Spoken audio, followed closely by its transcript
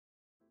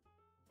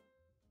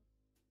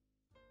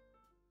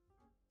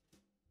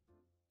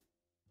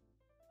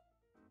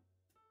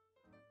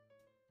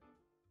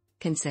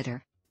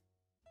consider,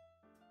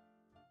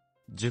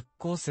 熟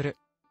考する、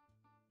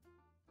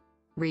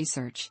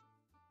 research,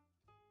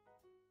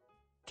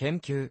 研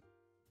究、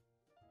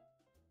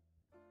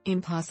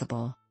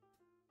 impossible,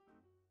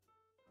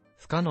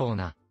 不可能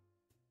な、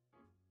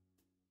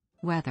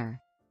 whether,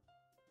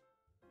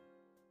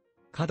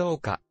 かどう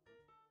か、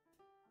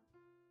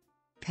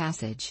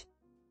 passage,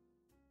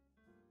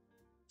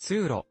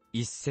 通路、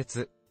一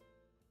節、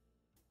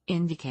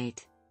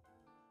 indicate,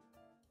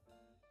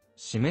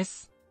 示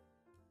す、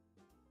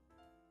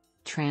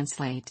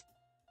 translate,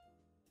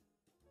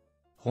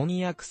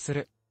 翻訳す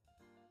る、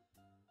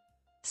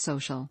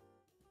 social,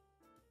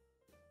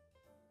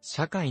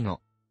 社会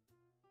の、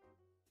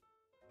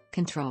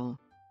 control,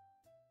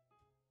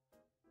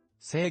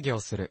 制御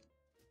する、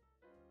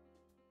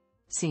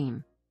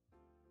 seem,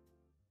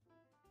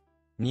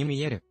 に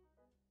見える、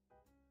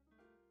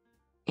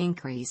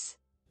 increase,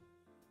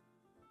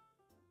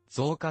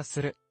 増加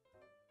する、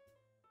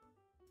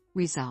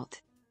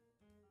 result,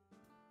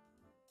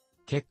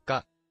 結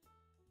果、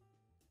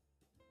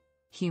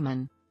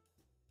 human,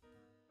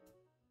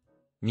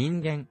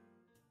 人間、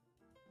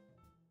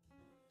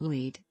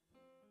 lead,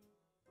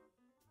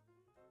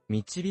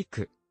 導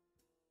く、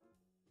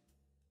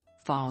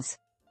 false,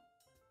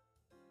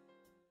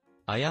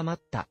 誤っ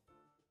た、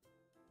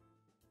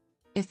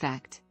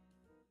 effect,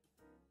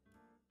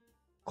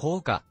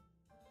 効果、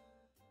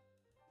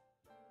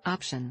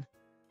 option,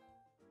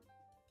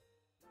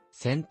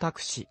 選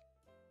択肢、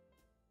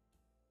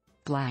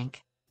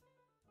 blank,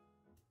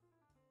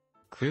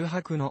 空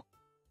白の、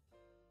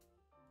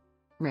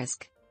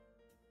 risk,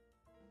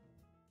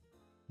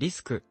 リ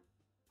スク、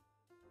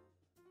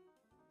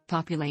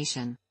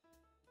 population,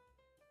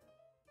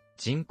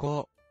 人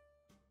口、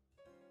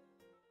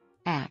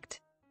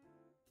 act,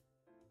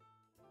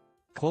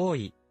 行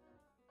為、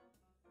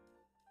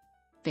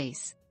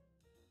 base,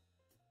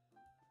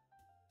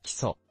 基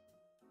礎、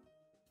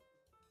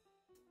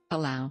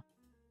 allow,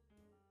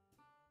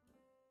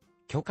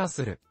 許可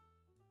する、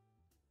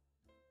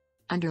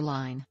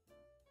 underline,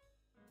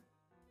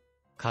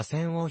 下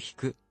線を引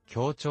く、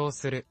強調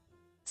する、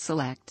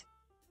 select,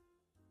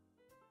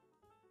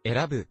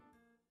 選ぶ、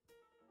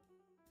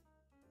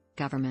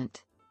 government,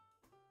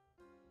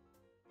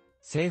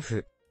 政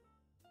府、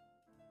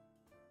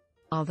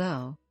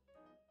 although,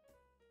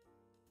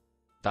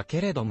 だ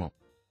けれども、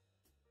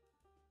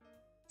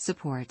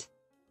 support,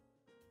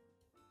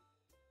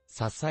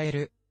 支え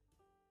る、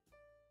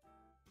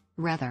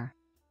 rather,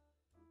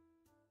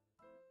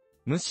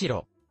 むし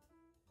ろ、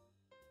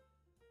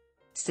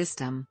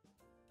 system,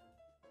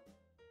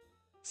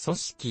 組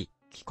織、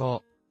機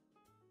構、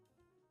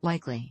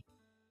 likely,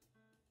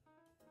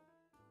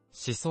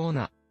 しそう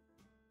な、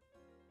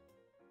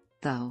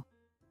 though,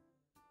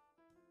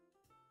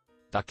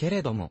 だけ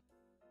れども、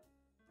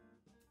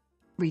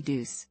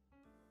 reduce,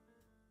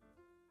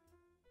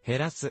 減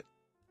らす、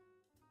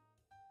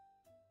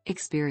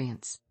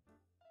 experience,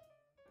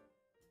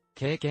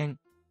 経験、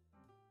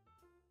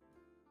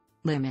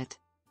 limit,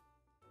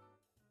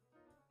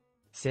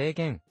 制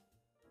限、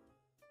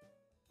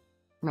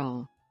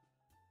 role,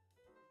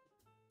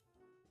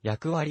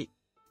 役割、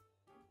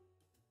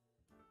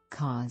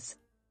 cause,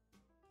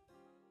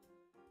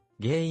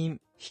 原因、引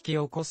き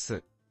起こ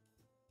す、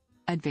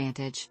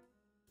 advantage,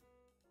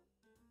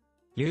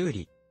 有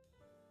利、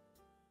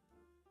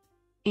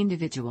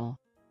 individual,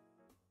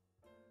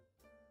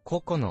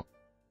 個々の、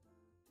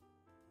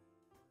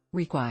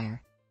 require,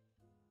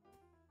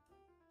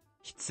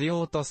 必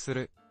要とす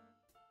る、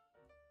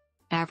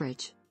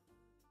 average,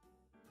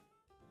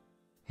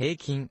 平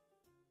均、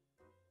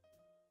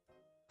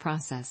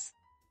 process,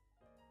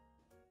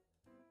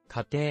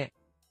 過程、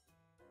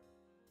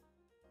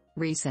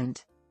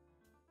 recent,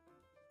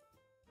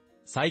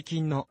 最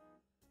近の、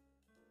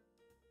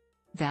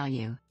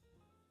 value,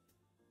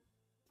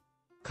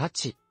 価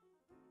値、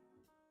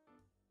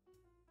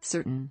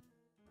 certain,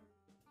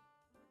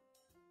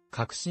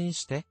 確信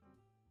して、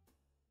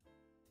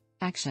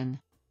 action,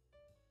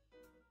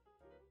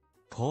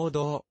 行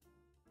動、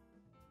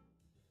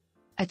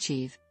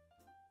 achieve,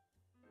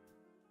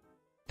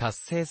 達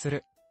成す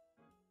る、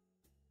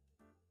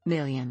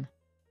 million,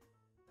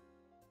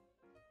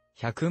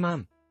 100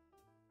万、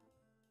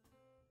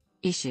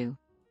 issue,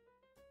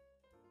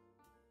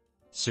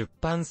 出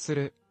版す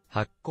る、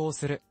発行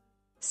する、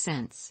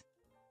 sense,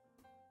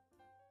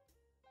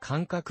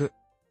 感覚、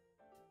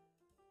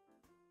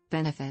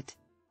 benefit,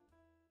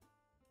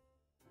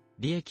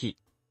 利益、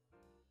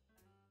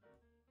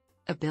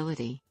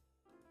 ability,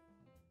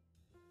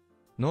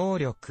 能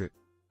力、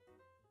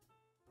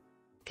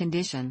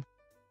 condition,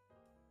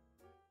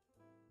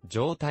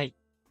 状態、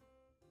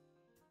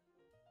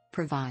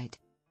 provide,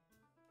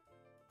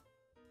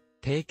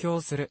 提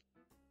供する、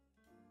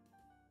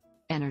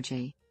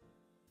 energy,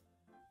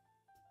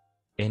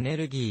 エネ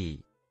ル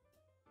ギ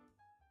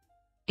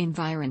ー、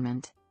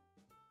 environment,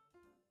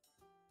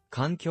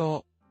 環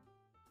境、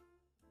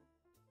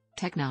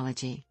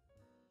 technology,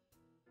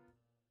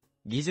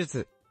 技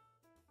術、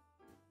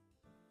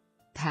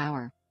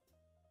 power,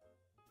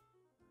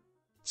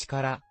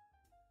 力、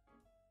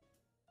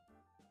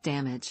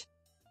damage,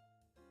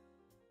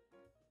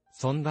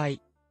 損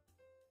害、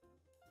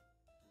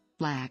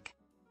 lack,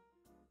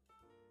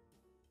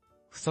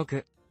 不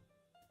足、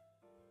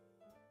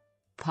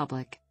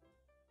 public,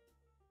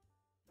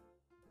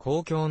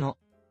 公共の、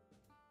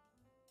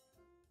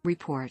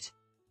 report,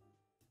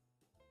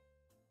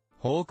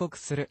 報告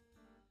する、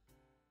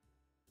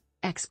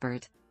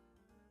 expert,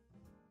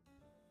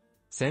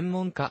 専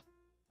門家、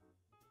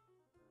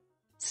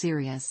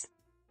 serious,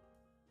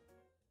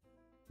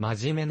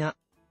 真面目な、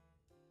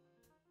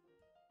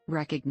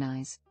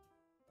 recognize,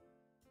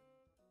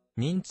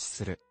 認知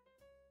する、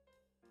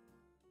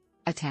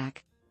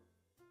 attack,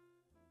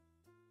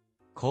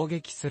 攻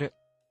撃する、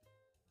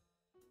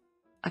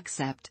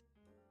 accept,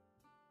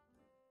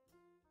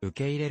 受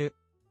け入れる、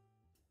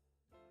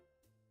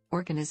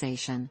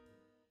 organization,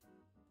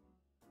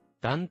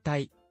 団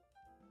体、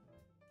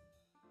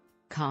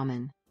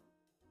 common,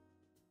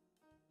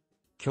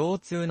 共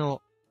通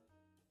の、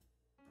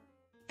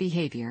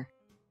 behavior,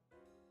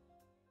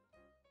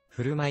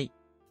 振る舞い、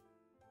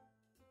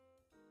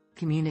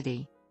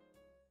 community,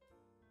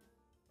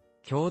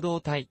 共同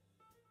体、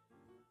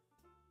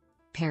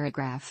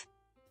 paragraph,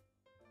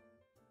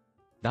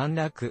 段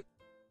落、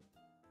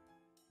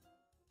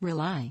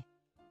 rely,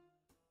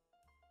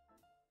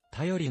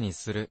 頼りに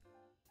する、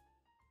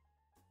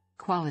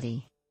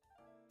 quality,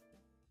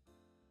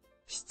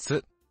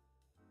 質、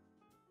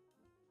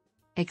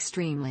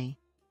 extremely,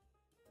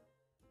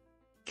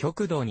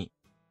 極度に、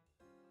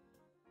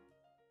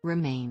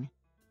 remain,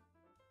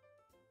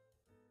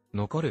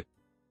 残る、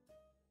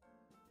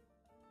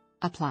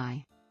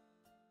 apply,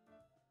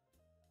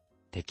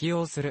 適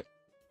用する、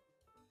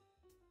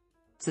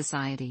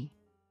 society,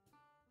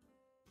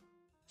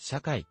 社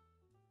会、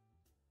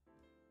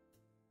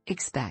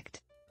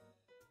 expect,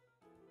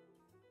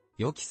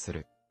 予期す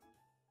る、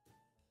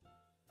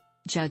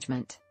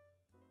 judgment,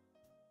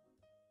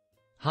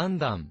 判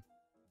断、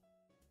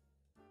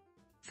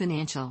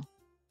 financial,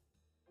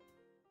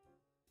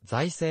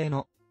 財政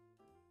の、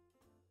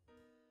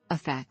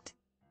 affect,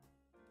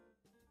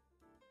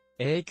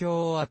 影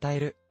響を与え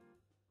る、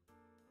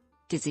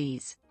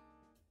 disease,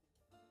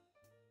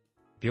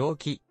 病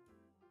気、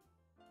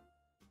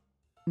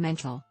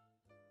 mental,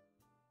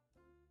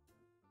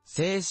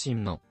 精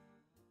神の、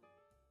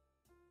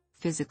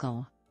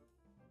 physical,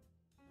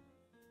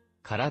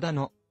 体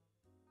の、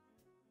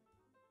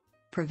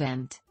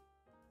 prevent,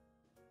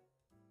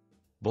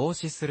 防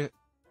止する、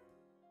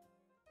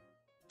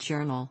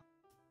 journal,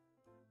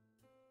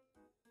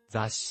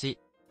 雑誌、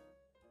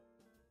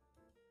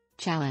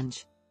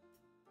 challenge,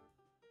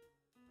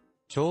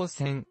 挑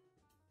戦、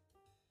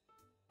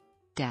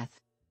 death,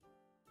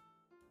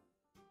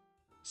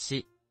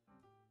 死、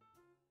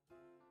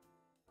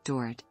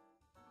 toward,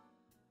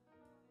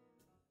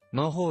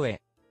 の方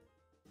へ、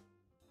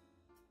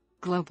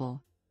 global,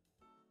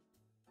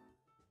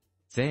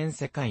 全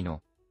世界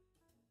の、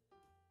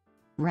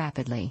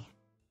 rapidly,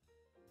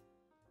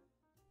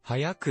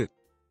 早く、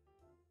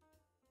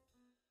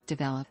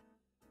 develop,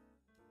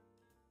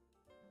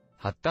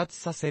 発達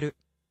させる、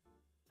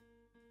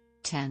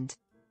 tend,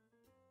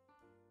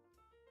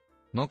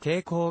 の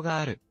傾向が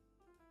ある、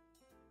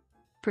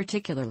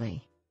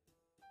 particularly,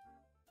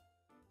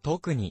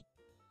 特に、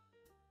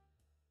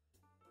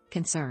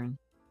 concern,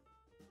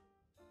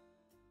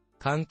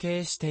 関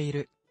係してい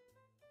る、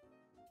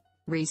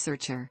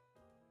 researcher,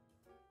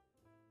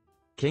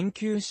 研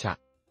究者、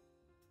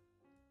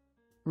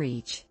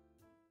 reach,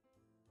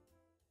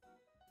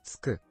 つ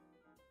く、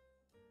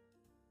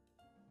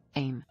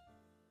 aim,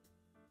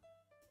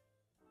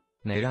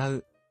 狙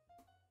う、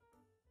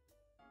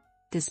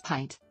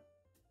 despite,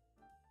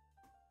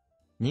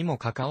 にも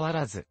かかわ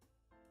らず、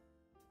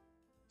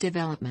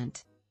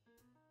 development,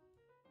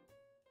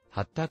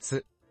 発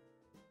達、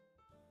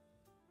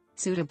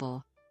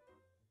 suitable,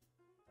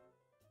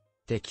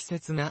 適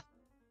切な、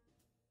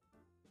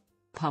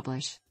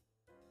 publish,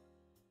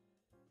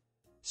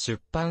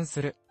 出版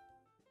する、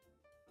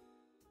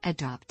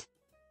 adopt,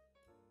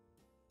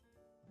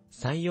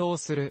 採用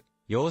する、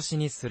用紙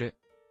にする、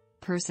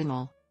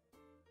 personal,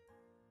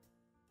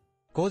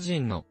 個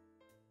人の、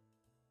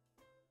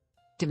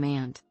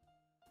 demand,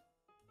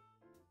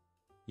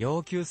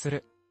 要求す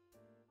る、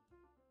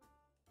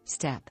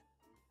 step,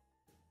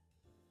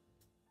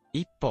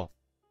 一歩、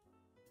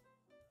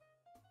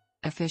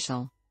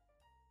 official,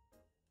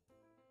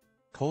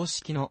 公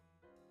式の、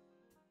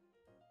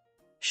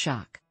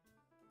 shock,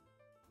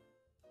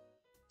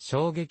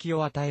 衝撃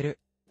を与える、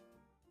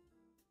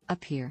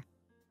 appear,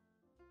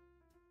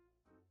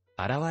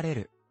 現れ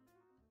る、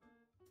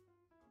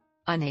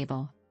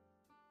 unable,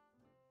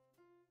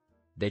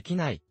 でき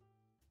ない、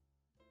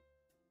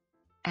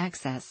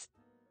 access,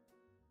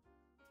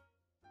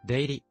 出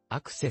入り、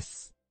アクセ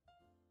ス、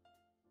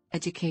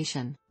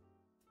 education,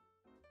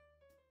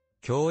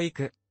 教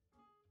育、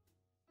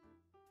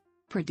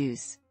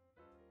 produce,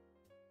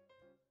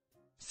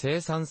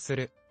 生産す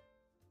る、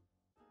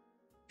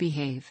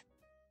 behave,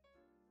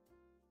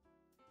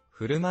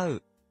 振る舞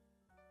う、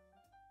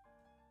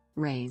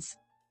 raise,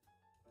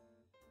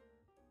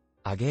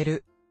 あげ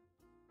る、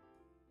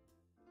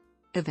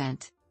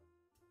event,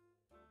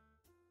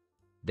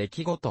 出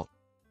来事、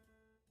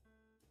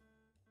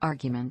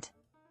 argument,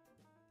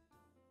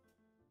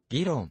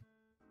 議論、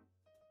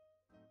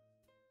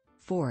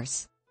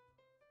 force,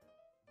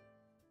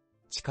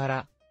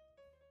 力、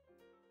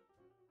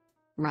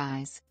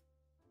 rise,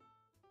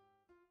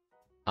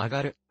 上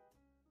がる、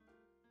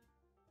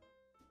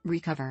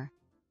 recover,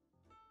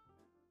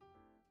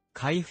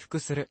 回復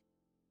する、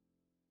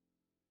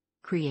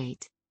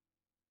 create,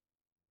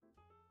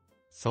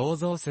 想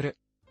像する、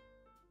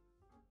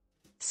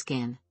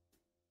 skin,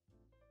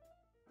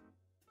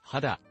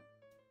 肌、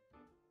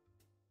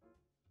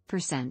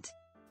 percent,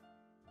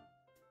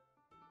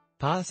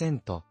 パーセン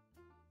ト、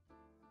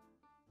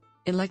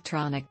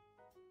 electronic,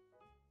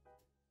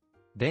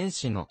 電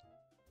子の、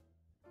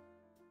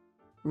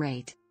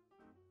 rate,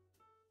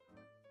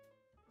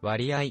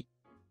 割合、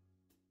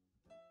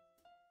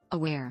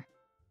 aware,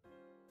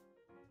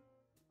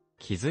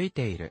 気づい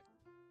ている、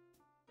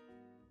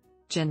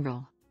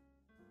 general,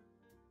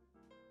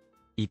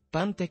 一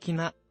般的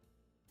な、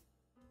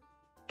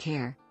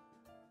 care,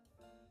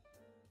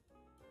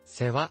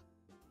 世話、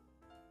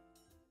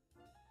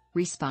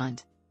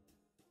 respond,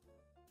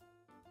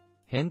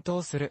 返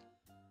答する、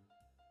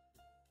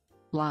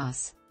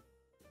 loss,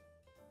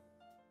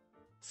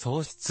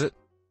 喪失、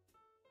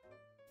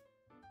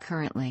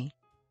 currently,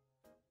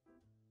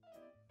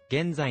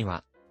 現在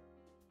は、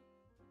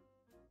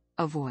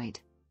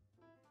 avoid,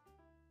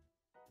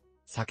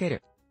 避け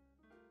る、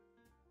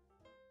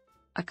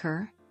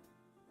 occur,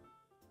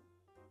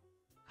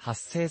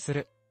 発生す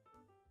る、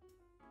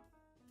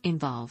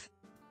 involve,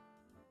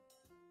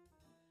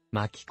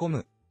 巻き込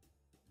む、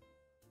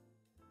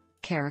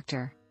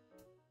 character,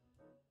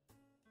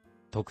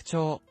 特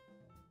徴、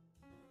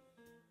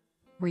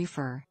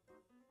 refer,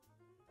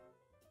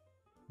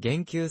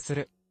 言及す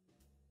る、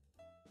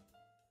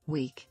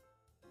 weak,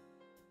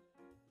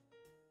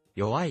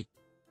 弱い、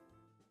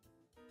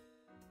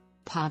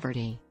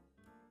 poverty,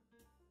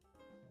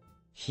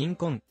 貧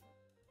困、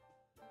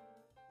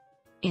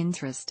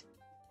 interest,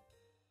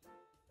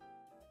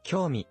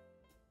 興味、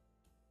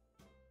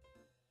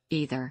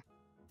 either,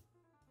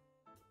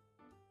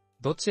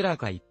 どちら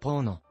か一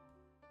方の、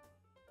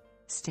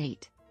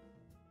 state,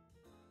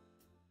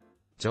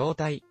 状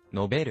態、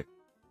述べる、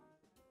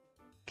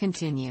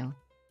 continue,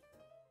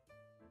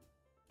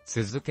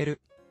 続け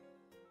る、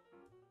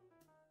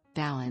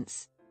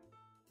 balance,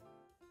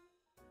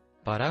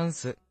 バラン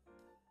ス、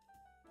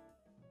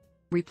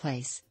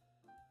 replace,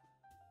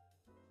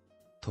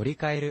 取り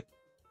替える、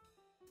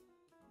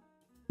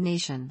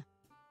 nation,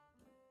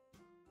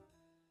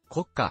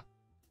 国家、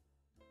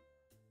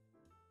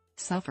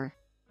 suffer,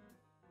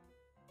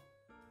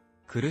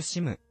 苦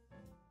しむ、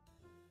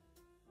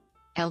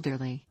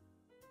 elderly,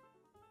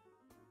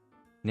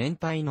 年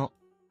配の、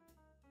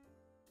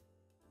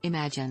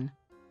 imagine,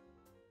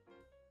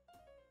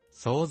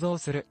 想像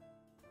する、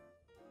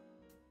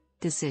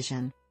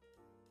 decision,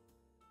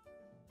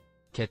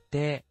 決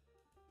定、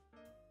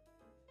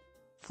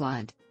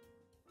 flood,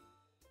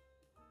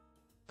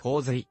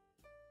 洪水、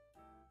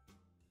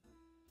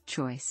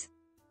 choice,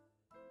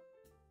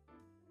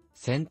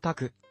 選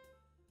択、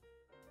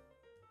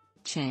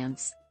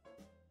 chance,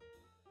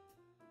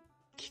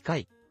 機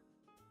会、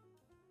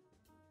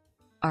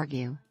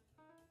 argue,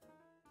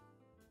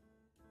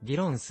 議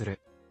論する、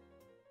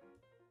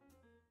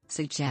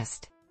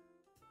 suggest,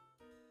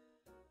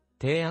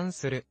 提案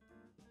する、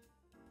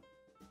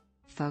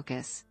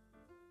 focus,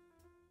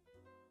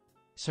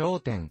 焦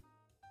点、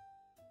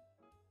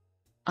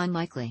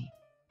 unlikely,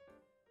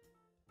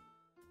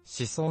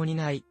 しそうに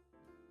ない、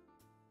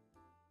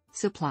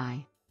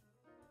 supply,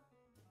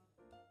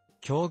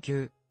 供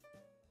給、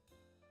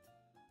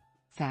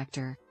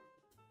 factor,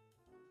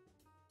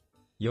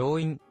 要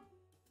因、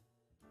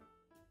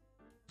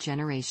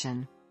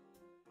 generation,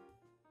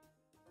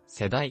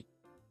 世代、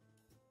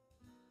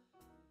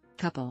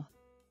 couple,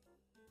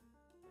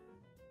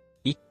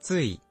 一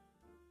対、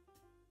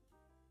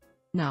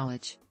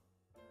 knowledge,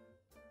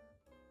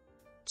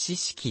 知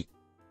識、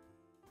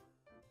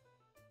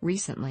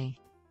 recently,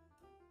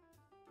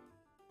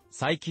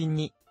 最近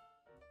に、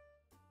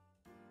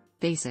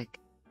 basic,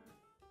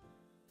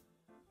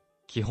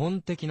 基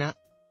本的な、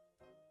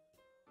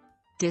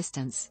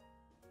 distance,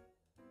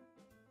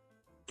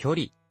 距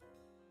離、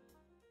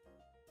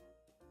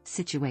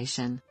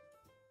 situation,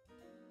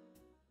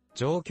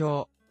 状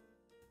況、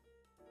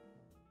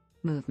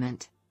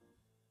 movement,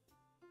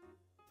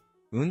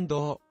 運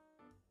動、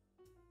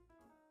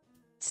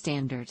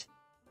 standard,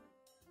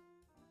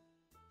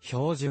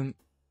 標準、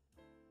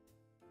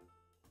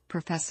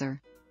 professor,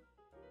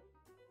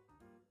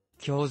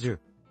 教授、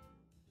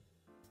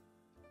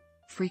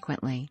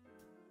 frequently,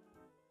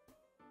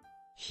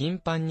 頻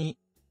繁に、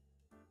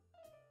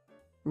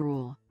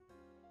 rule,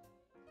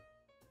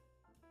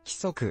 規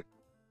則、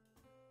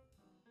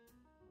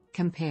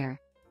 compare,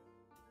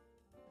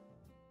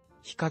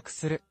 比較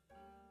する、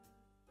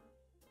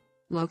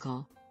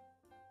 local,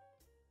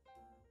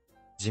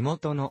 地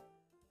元の、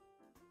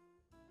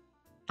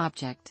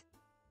 object,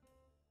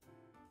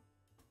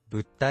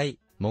 物体、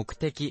目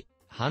的、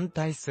反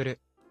対する。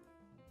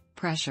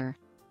pressure,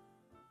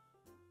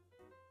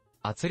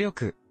 圧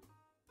力、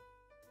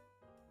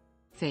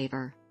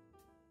 favor,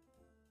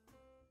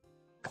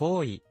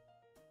 行為、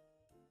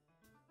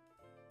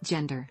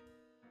 gender,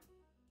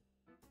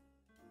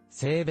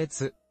 性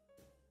別、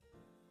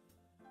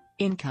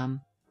 income,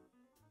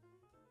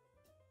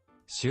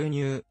 収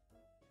入、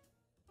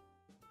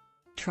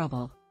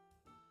 trouble,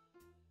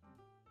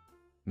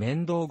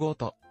 面倒ご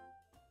と、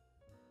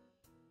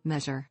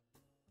 measure,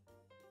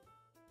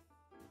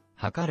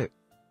 測る、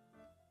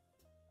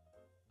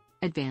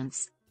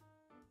 advance,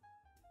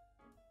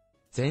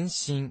 前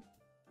進、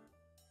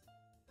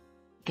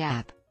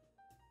 gap,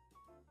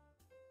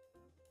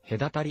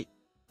 隔たり、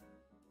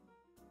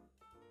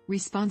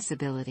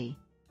 responsibility,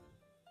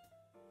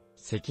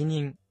 責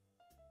任、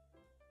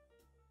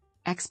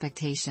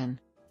 expectation,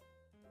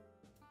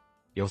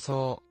 予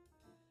想、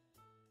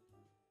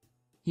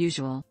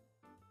 usual,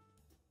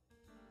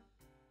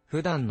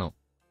 普段の、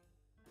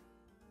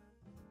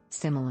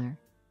 similar,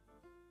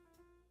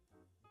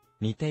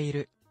 似てい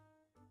る、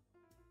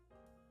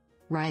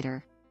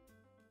 writer,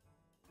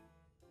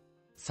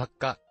 作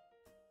家、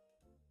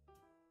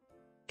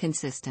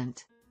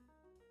 consistent,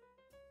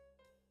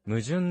 矛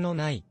盾の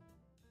ない、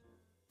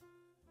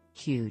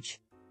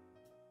 huge,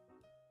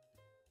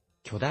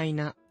 巨大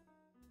な、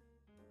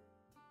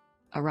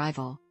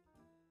 arrival,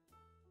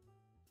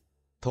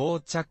 到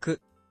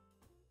着、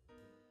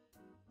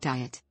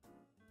 diet,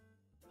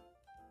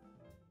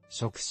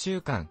 食習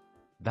慣、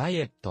ダイ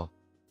エット、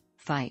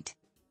 fight,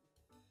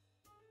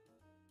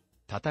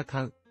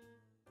 戦う、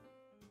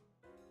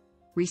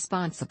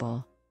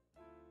 responsible,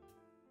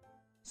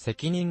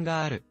 責任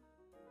がある、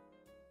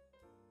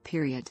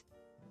 period,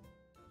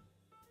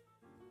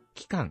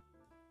 期間、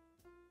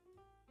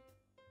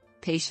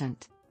 patient,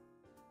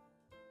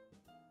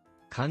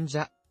 患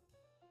者、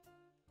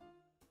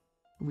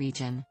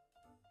 region,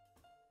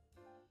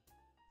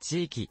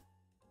 地域、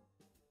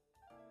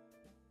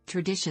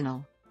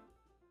 traditional,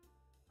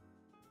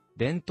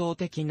 伝統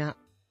的な、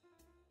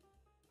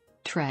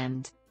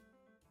 trend,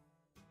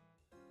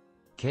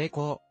 傾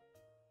向、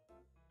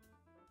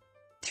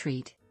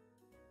 treat,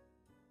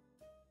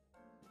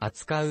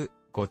 扱う、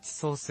ご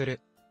馳走す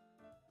る、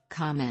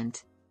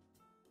 comment,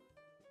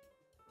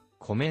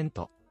 コメン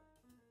ト、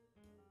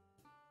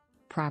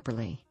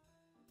 properly,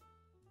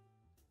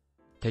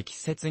 適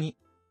切に、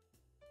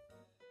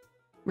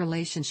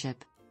 relationship,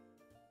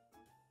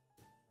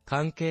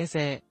 関係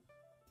性、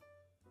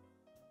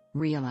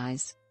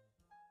 realize,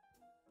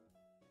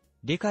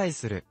 理解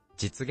する、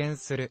実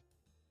現する、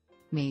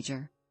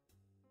 major,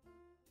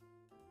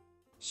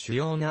 主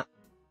要な、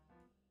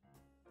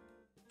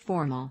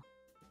 formal,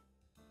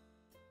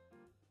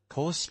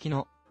 公式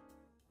の、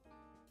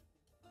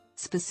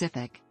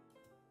 specific,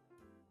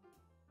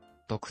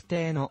 特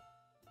定の、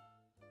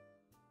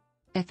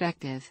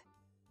 effective,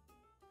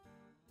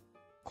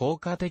 効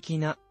果的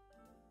な、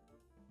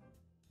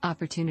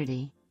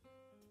 opportunity,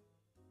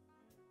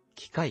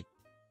 機会、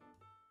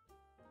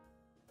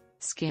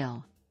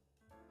 skill,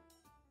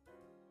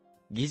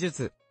 技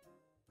術、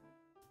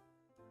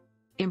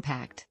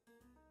 impact,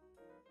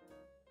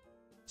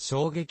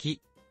 衝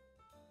撃、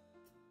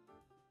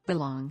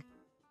 belong,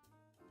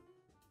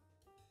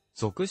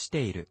 属し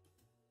ている、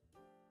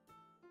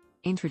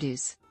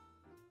 introduce,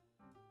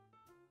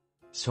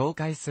 紹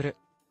介する、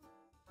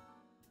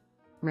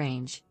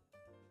 range,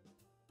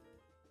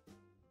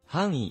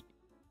 範囲、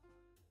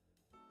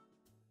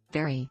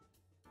 vary,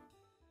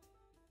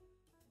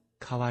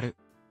 変わる、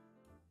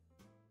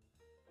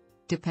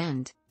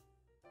 depend,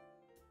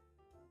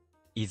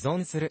 依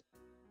存する、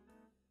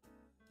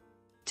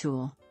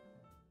 tool,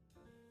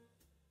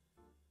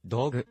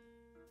 道具、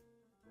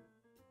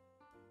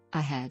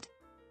 ahead,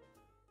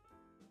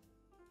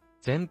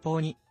 前方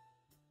に、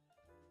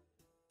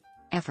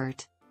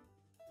 effort,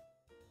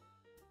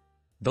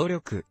 努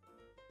力、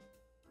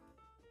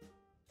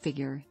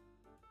 figure,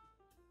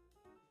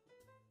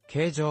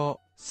 形状、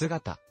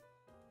姿、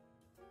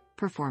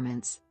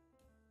 performance,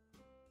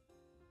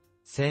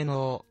 性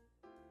能、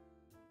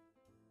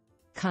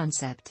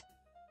 concept,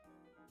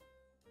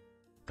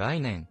 概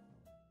念、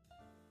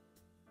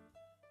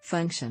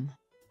 function,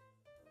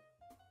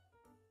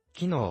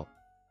 機能、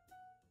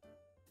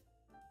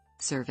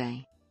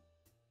 survey,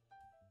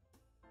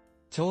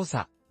 調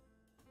査、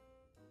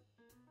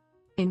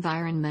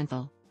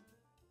 environmental,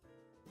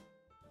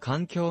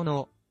 環境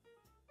の、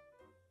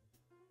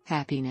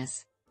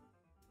 happiness,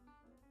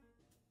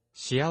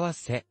 幸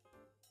せ、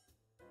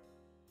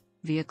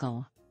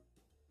 vehicle,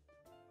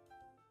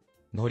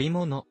 乗り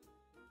物、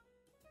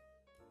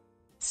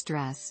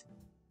 stress,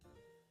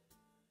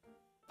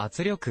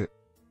 圧力、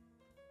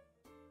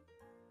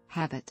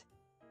 habit,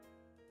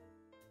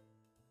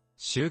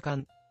 習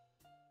慣、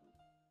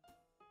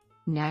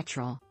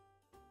 natural,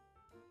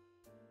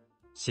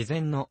 自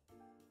然の、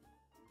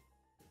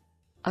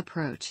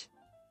 approach,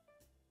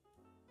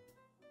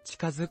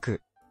 近づ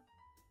く、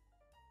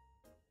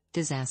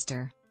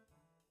 disaster,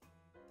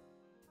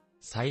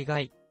 災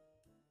害、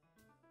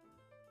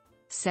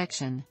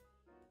 section,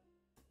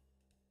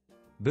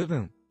 部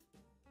分、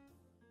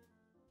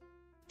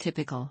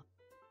typical,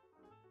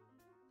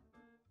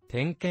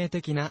 典型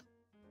的な、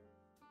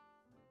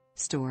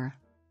store,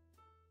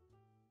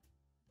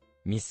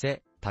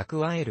 店、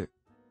蓄える、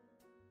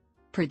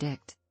predict,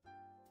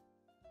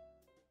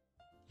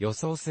 予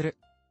想する、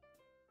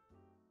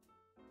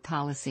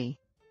policy,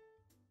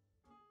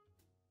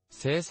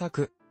 政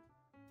策、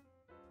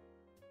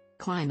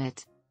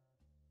climate,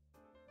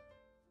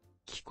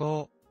 気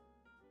候、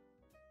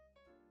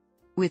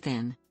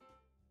within,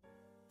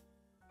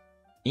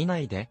 以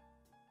内で、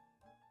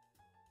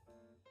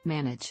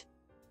manage,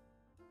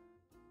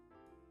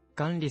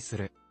 管理す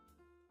る、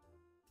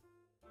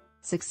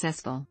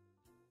successful,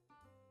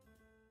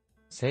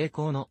 成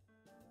功の、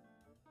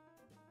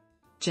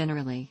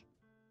generally,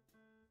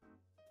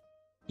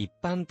 一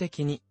般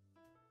的に、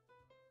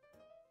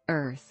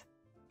earth,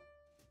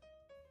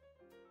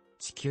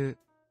 地球、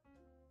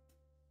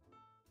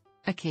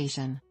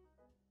occasion,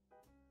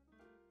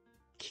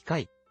 機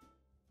械、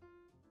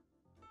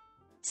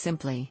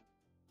simply,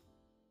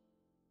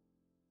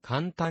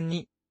 簡単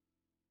に、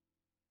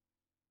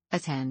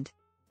attend,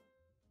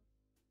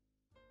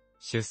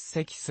 出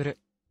席する、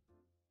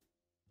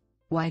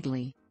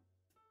widely,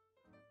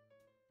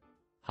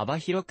 幅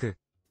広く、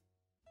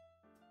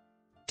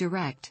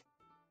direct,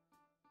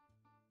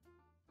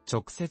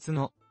 直接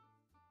の、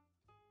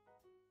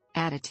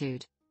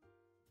attitude,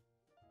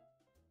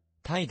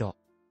 態度、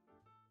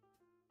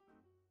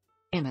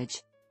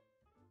image,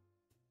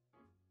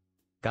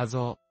 画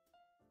像、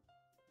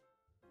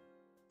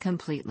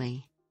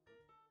completely,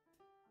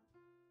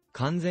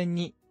 完全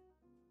に、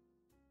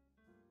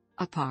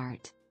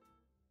apart,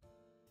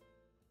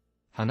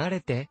 離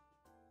れて、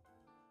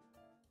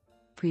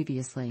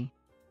previously,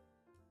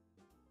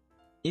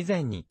 以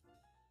前に、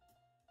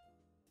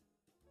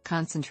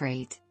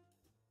concentrate,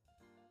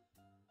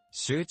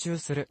 集中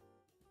する、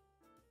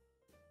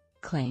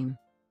claim,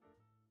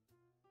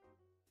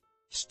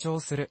 主張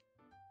する、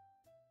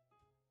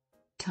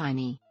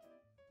tiny,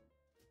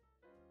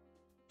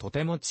 と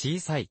ても小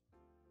さい、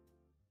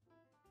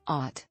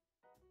ought,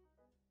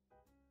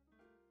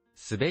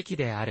 すべき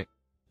である、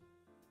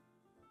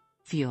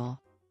fuel,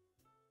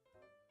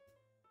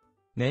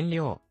 燃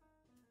料、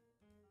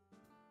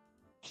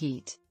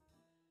 heat,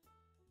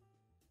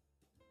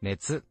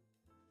 熱、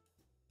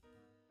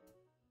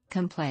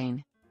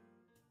 complain,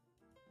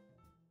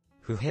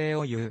 不平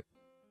を言う、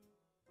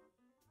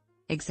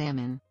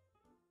 examine,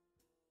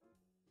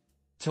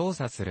 調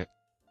査する、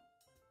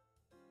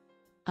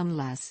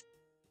 unless,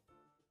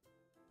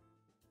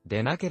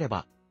 でなけれ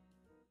ば、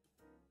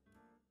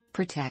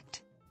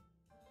 protect,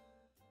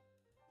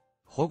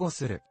 保護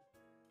する、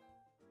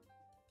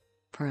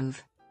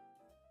 prove,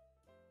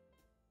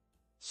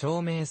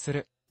 証明す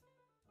る、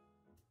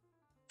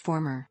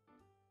 former,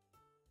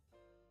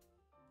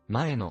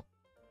 前の、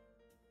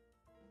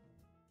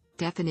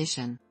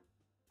 definition,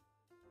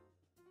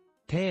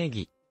 定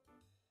義、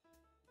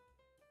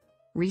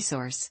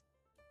 resource,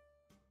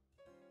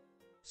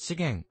 資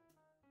源、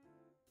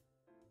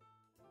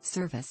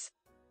 service,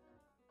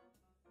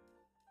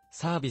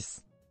 サービ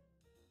ス、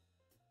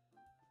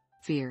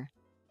 fear,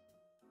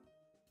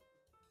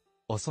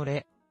 恐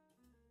れ、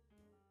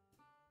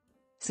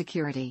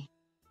 security,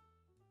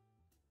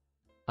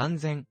 安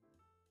全、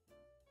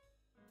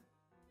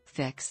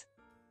 fix,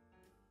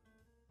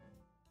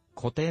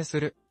 固定す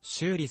る、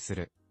修理す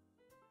る、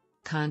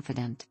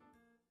 confident,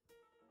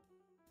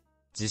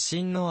 自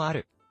信のあ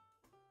る、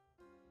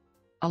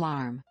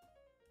 alarm,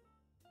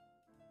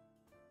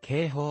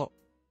 警報、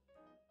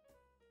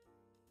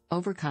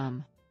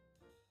 overcome,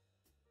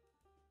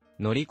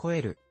 乗り越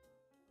える、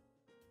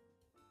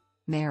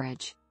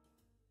 marriage,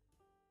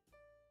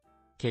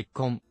 結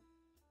婚、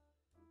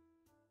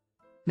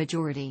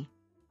 majority,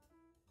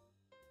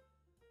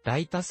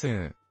 大多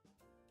数、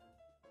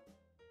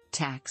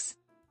 tax,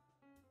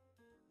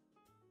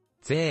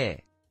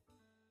 税、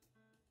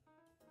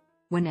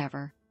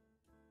 whenever,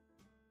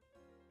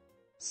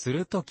 す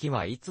るとき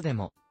はいつで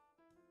も、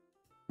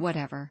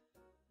 whatever,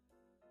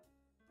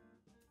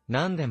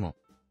 何でも、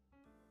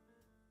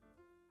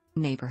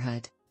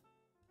 neighborhood,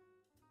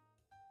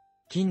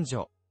 近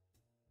所、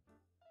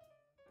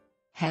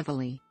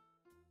 heavily,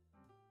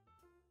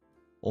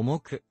 重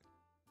く、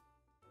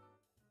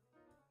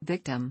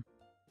 victim,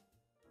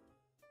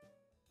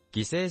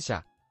 犠牲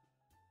者、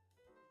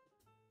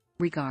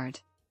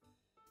 regard,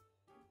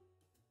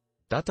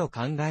 だと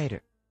考え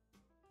る、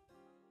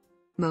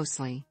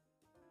 mostly,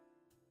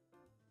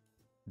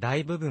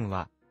 大部分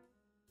は、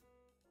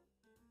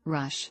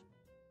 rush,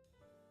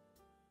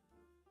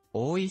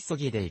 大急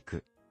ぎで行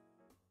く、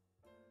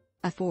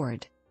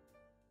 afford,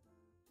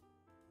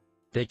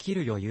 でき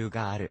る余裕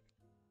がある、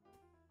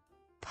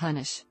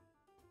 punish,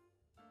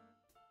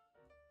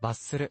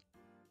 罰する、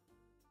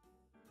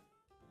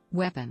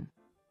 weapon,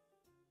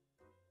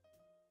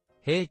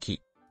 兵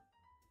器、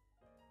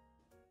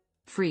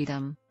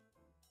 freedom,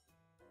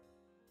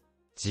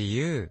 自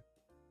由、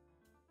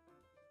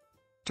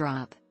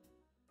 drop,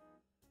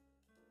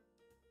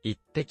 一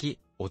滴、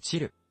落ち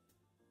る、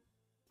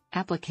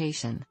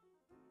 application,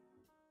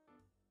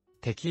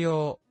 適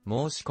用、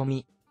申し込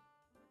み、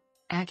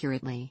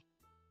accurately,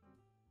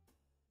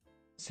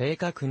 正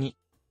確に、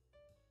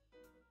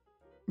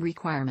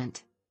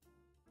requirement,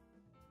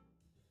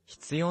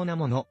 必要な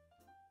もの、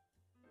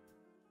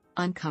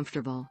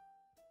uncomfortable,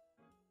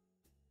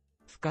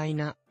 不快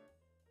な、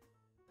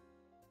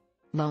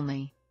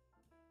lonely,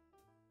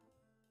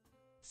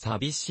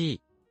 寂し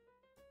い、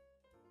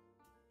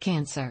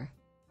cancer,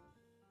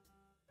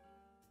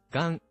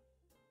 がん、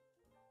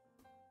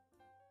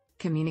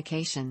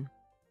communication,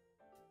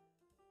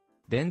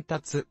 伝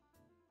達、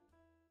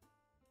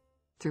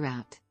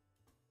throughout,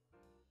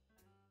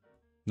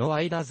 の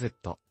間ずっ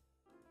と、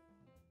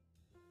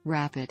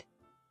rapid,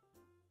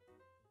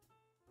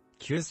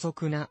 急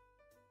速な、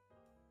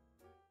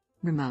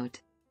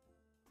remote,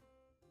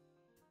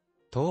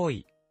 遠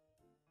い、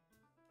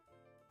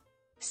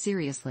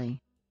seriously,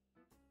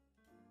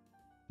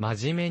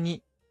 真面目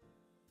に、